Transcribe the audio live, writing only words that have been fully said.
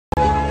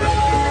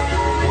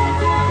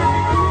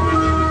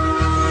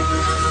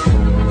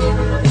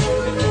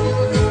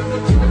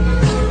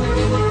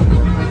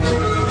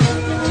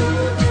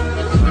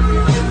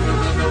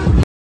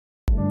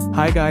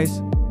Hi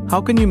guys, how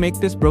can you make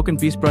this broken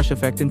piece brush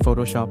effect in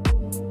Photoshop?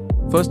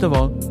 First of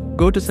all,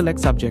 go to select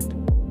subject.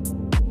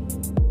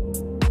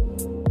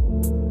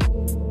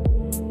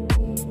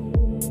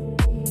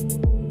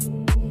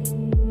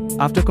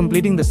 After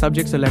completing the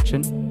subject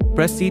selection,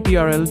 press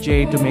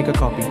Ctrl+J to make a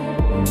copy.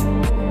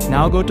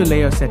 Now go to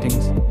layer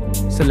settings,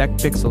 select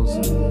pixels.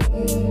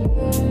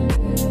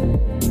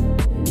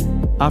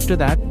 After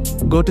that,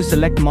 go to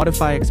select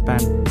modify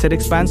expand, set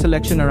expand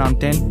selection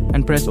around 10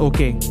 and press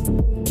OK.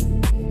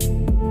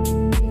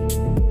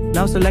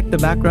 Now select the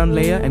background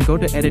layer and go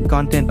to edit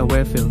content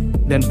aware fill,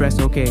 then press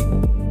OK.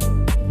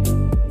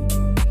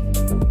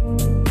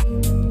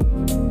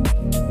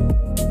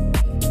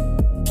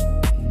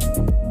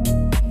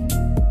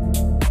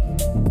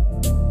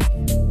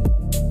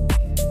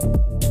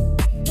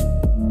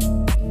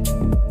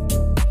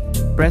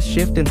 Press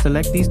Shift and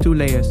select these two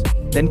layers,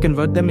 then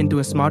convert them into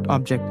a smart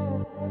object.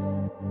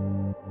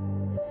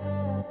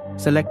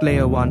 Select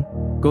layer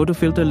 1, go to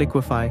filter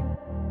liquify.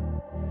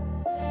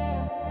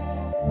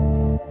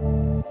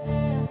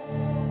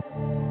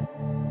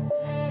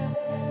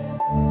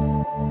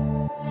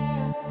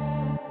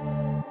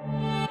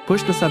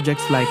 Push the subject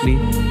slightly,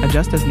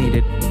 adjust as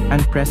needed,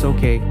 and press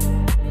OK.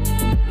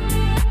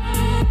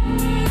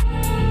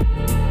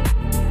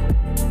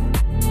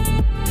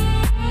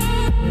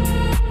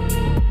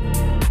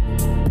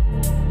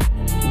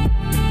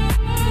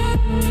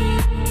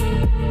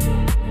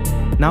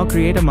 Now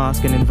create a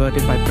mask and invert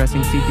it by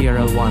pressing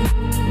Ctrl+1.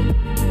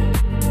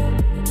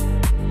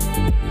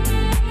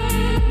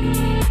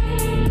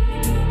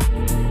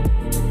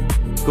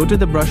 Go to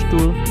the brush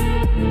tool.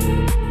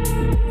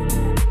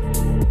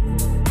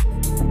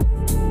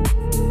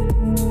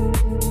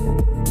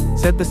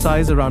 Set the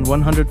size around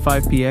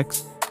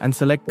 105px and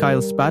select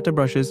Kyle's spatter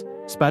brushes,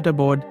 spatter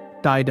board,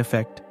 tide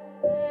effect.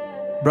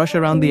 Brush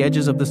around the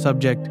edges of the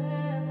subject.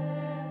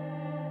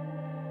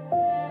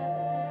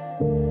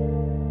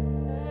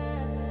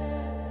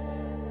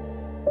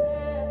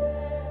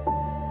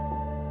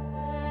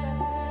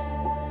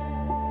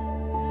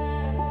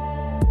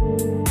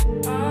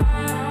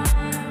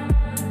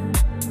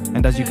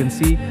 And as you can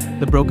see,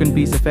 the broken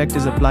piece effect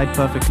is applied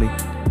perfectly.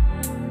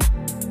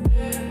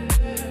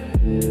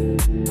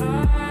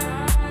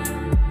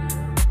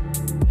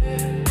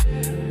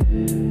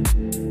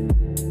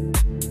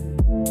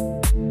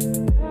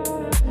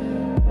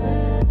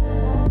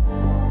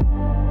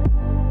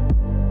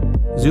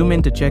 Zoom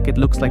in to check it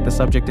looks like the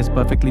subject is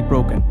perfectly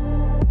broken.